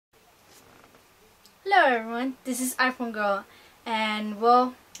Hello everyone, this is iPhone Girl, and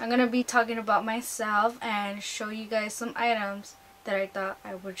well, I'm gonna be talking about myself and show you guys some items that I thought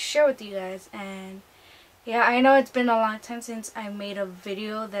I would share with you guys. And yeah, I know it's been a long time since I made a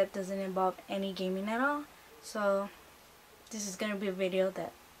video that doesn't involve any gaming at all, so this is gonna be a video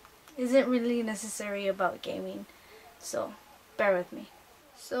that isn't really necessary about gaming, so bear with me.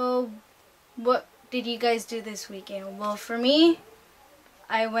 So what did you guys do this weekend? Well, for me,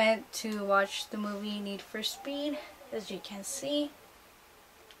 I went to watch the movie Need for Speed, as you can see.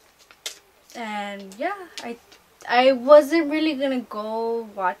 And yeah, I wasn't really gonna go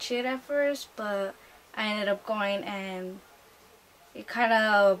watch it at first, but I ended up going, and it kind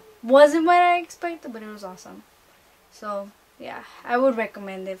of wasn't what I expected, but it was awesome. So yeah, I would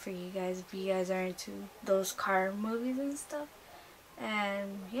recommend it for you guys if you guys are into those car movies and stuff.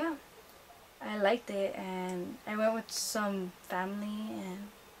 And yeah, I liked it, and I went with some family, and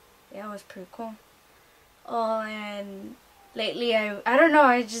yeah, it was pretty cool. Oh, and lately I don't know,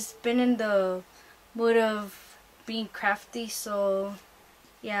 I just been in the mood of being crafty. So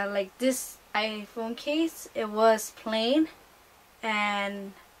yeah, like this iPhone case, it was plain,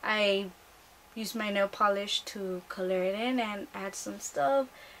 and I used my nail polish to color it in and add some stuff,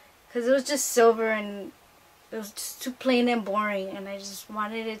 because it was just silver and it was just too plain and boring, and I just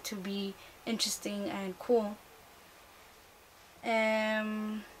wanted it to be interesting and cool.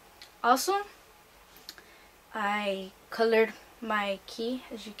 Also, I colored my key,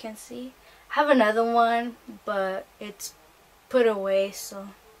 as you can see. I have another one, but it's put away, so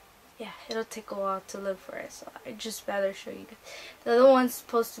yeah, it'll take a while to look for it, so I just rather show you guys. The other one's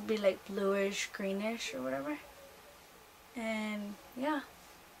supposed to be like bluish, greenish, or whatever. And yeah.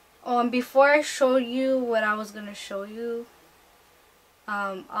 Oh, and before I show you what I was gonna show you,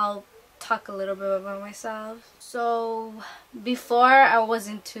 I'll talk a little bit about myself. So before, I was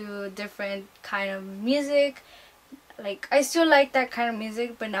into different kind of music. Like, I still like that kind of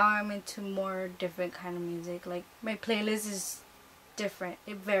music, but now I'm into more different kind of music. Like, my playlist is different,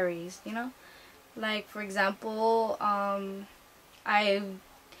 it varies, you know. Like, for example, I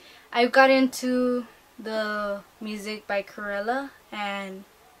got into the music by Corella, and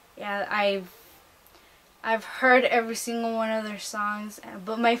yeah, I've heard every single one of their songs,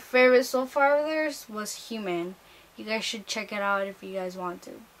 but my favorite so far of theirs was Human. You guys should check it out if you guys want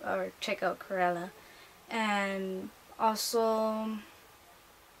to, or check out Corella. And also,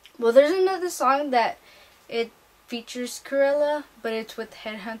 well, there's another song that it features Corella, but it's with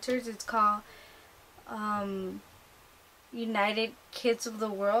Headhunters. It's called United Kids of the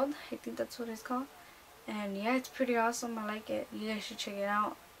World. I think that's what it's called. And yeah, it's pretty awesome. I like it. You guys should check it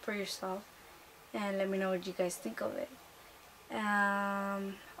out for yourself and let me know what you guys think of it.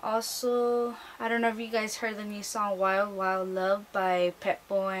 Also, I don't know if you guys heard the new song Wild Wild Love by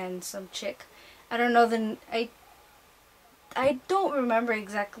Pitbull and some chick. I don't know I don't remember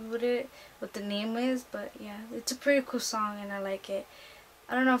exactly what the name is, but yeah, it's a pretty cool song and I like it.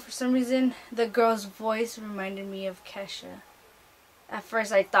 I don't know, for some reason the girl's voice reminded me of Kesha. At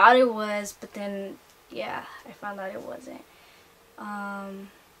first I thought it was, but then yeah, I found out it wasn't.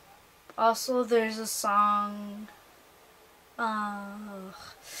 Also, there's a song, can't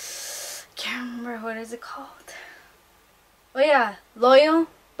remember what is it called. Oh yeah, Loyal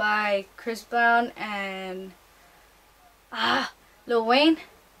by Chris Brown and Lil Wayne.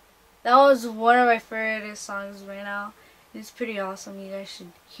 That was one of my favorite songs right now. It's pretty awesome. You guys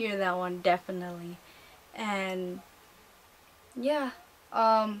should hear that one definitely. And yeah,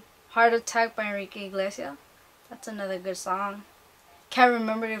 Heart Attack by Enrique Iglesias. That's another good song. Can't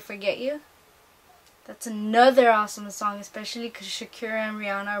Remember to Forget You. That's another awesome song, especially because Shakira and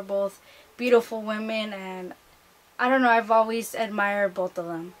Rihanna are both beautiful women, and I don't know, I've always admired both of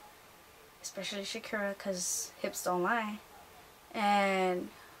them, especially Shakira, because hips don't lie. And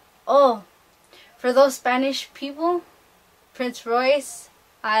oh, for those Spanish people, Prince Royce,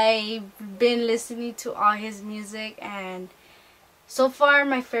 I've been listening to all his music, and so far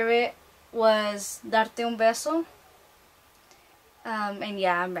my favorite was Darte un Beso. And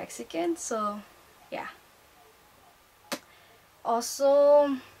yeah, I'm Mexican, so yeah.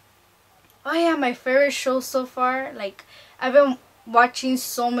 Also, oh yeah, my favorite show so far, like, I've been watching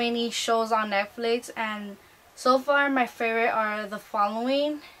so many shows on Netflix, and so far my favorite are the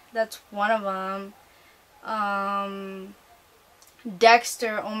following. That's one of them.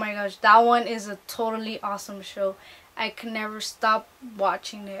 Dexter, oh my gosh, that one is a totally awesome show. I can never stop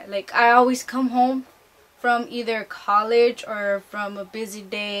watching it. Like, I always come home from either college or from a busy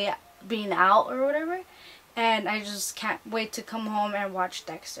day being out or whatever, and I just can't wait to come home and watch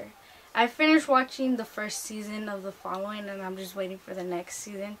Dexter. I finished watching the first season of the following, and I'm just waiting for the next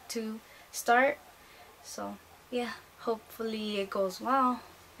season to start. So yeah, hopefully it goes well,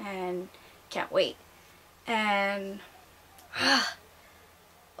 and can't wait. And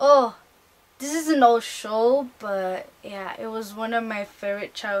oh, this is an old show, but yeah, it was one of my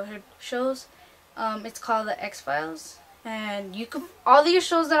favorite childhood shows. It's called The X-Files, and you can, all these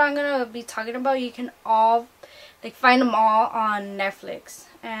shows that I'm gonna be talking about, you can all like find them all on Netflix.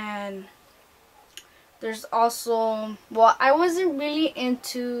 And there's also, well, I wasn't really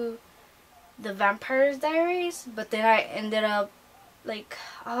into the Vampire Diaries, but then I ended up like,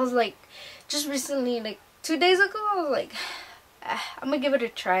 I was like, just recently, like 2 days ago, I was like, I'm gonna give it a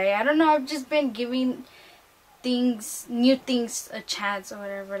try. I don't know, I've just been giving new things a chance or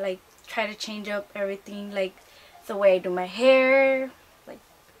whatever, like try to change up everything, like the way I do my hair. Like,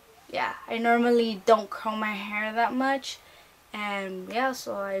 yeah, I normally don't curl my hair that much, and yeah,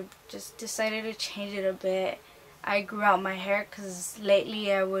 so I just decided to change it a bit. I grew out my hair because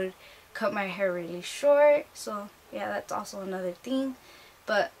lately I would cut my hair really short, so yeah, that's also another thing.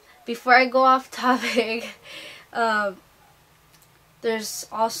 But before I go off topic, there's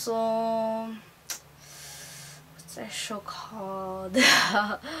also, what's that show called?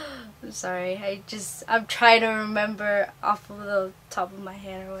 I'm sorry, I'm trying to remember off of the top of my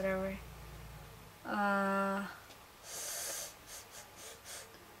head or whatever.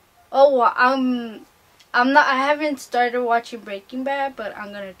 Oh, well, I haven't started watching Breaking Bad, but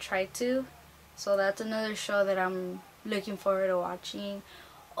I'm gonna try to. So that's another show that I'm looking forward to watching.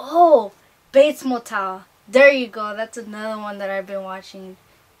 Oh, Bates Motel. There you go. That's another one that I've been watching,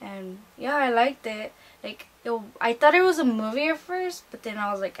 and yeah, I liked it. Like, I thought it was a movie at first, but then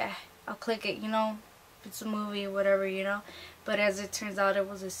I was like, I'll click it. You know, it's a movie, whatever. You know. But as it turns out, it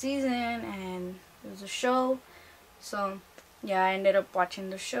was a season and it was a show. So yeah, I ended up watching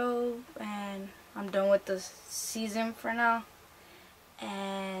the show, and I'm done with the season for now.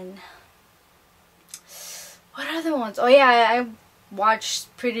 And what other ones? Oh yeah, I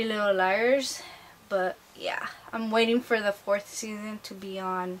watched Pretty Little Liars, but yeah, I'm waiting for the 4th season to be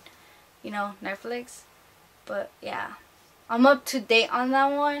on, you know, Netflix. But yeah, I'm up to date on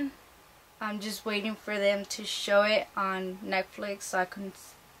that one. I'm just waiting for them to show it on Netflix so I can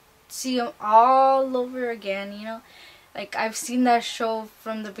see them all over again, you know. Like, I've seen that show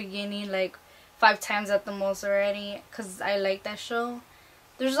from the beginning like 5 times at the most already, because I like that show.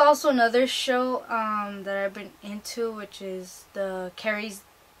 There's also another show that I've been into, which is the Carrie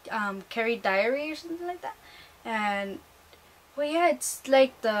Diary or something like that. And well, yeah, it's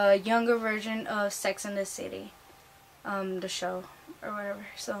like the younger version of Sex and the City, the show or whatever.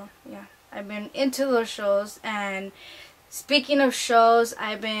 So yeah, I've been into those shows. And speaking of shows,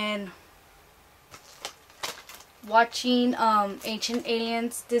 I've been watching Ancient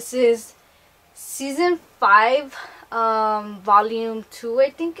Aliens. This is season 5, volume 2,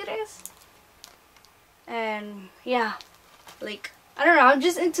 I think it is. And yeah, like, I don't know, I'm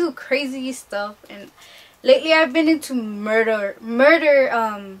just into crazy stuff, and lately I've been into murder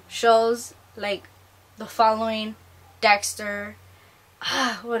shows, like The Following, Dexter,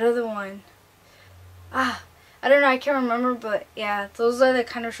 what other one? I don't know, I can't remember, but yeah, those are the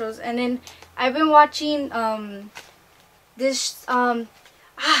kind of shows. And then I've been watching this The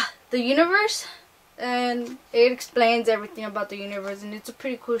Universe, and it explains everything about the universe, and it's a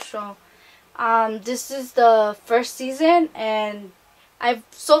pretty cool show. This is the 1st season, and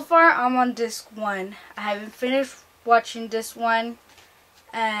so far I'm on disc 1. I haven't finished watching disc 1,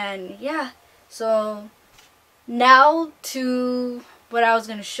 and yeah, so now to what I was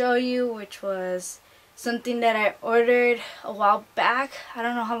gonna show you, which was something that I ordered a while back. I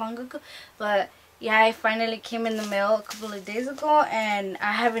don't know how long ago, but yeah, it finally came in the mail a couple of days ago, and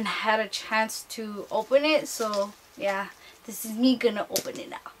I haven't had a chance to open it. So yeah, this is me gonna open it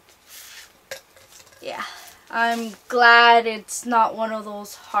now. Yeah, I'm glad it's not one of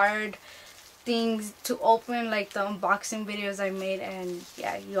those hard things to open like the unboxing videos I made, and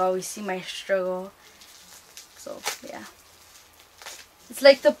yeah, you always see my struggle. So yeah, it's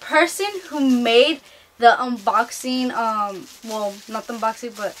like the person who made the unboxing, well, not the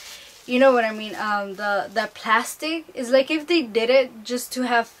unboxing, but you know what I mean, the plastic is like if they did it just to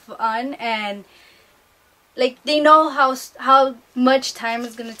have fun, and like they know how much time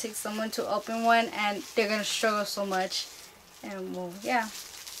it's gonna take someone to open one, and they're gonna struggle so much. And well, yeah,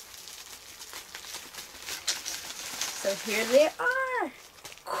 so here they are.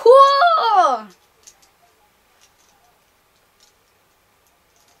 Cool.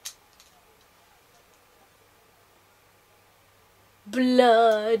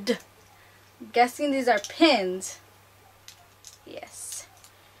 Blood. I'm guessing these are pins. Yes.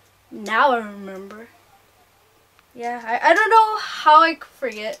 Now I remember. Yeah, I don't know how I could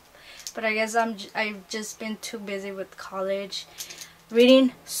forget, but I guess I've just been too busy with college,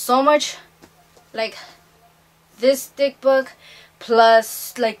 reading so much, like this thick book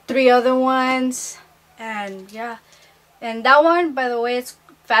plus like 3 other ones. And yeah, and that one, by the way, it's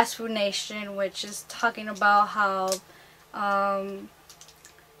Fast Food Nation, which is talking about how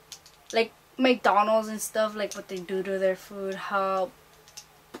like McDonald's and stuff, like what they do to their food, how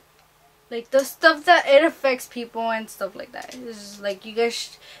like the stuff that it affects people and stuff like that. It's just like, you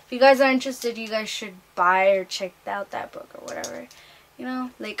guys, if you guys are interested, you guys should buy or check out that book or whatever. You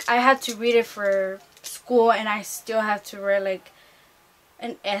know, like I had to read it for school, and I still have to write like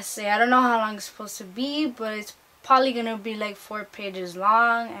an essay. I don't know how long it's supposed to be, but it's probably gonna be like 4 pages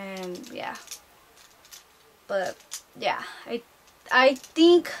long. And yeah, but yeah, I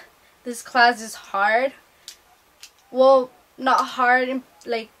think this class is hard. Well, not hard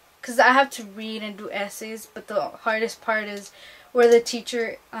like, because I have to read and do essays, but the hardest part is where the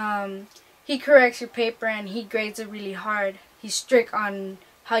teacher, he corrects your paper and he grades it really hard. He's strict on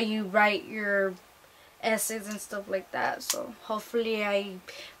how you write your essays and stuff like that. So hopefully I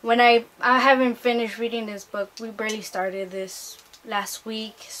haven't finished reading this book. We barely started this last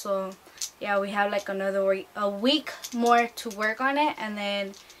week. So yeah, we have like a week more to work on it, and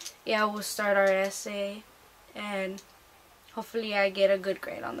then yeah, we'll start our essay, and hopefully I get a good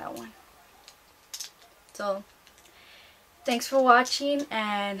grade on that one. So thanks for watching,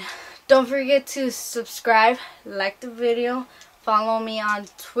 and don't forget to subscribe, like the video, follow me on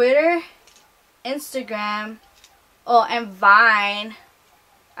Twitter, Instagram, oh, and Vine.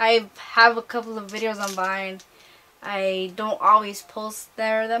 I have a couple of videos on Vine. I don't always post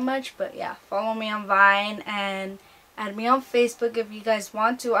there that much, but yeah, follow me on Vine and add me on Facebook if you guys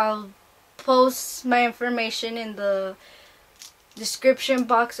want to. I'll post my information in the description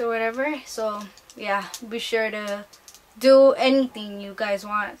box or whatever. So yeah, be sure to do anything you guys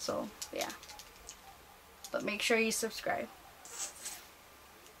want. So yeah, but make sure you subscribe,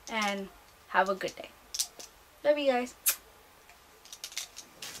 and have a good day. Love you guys.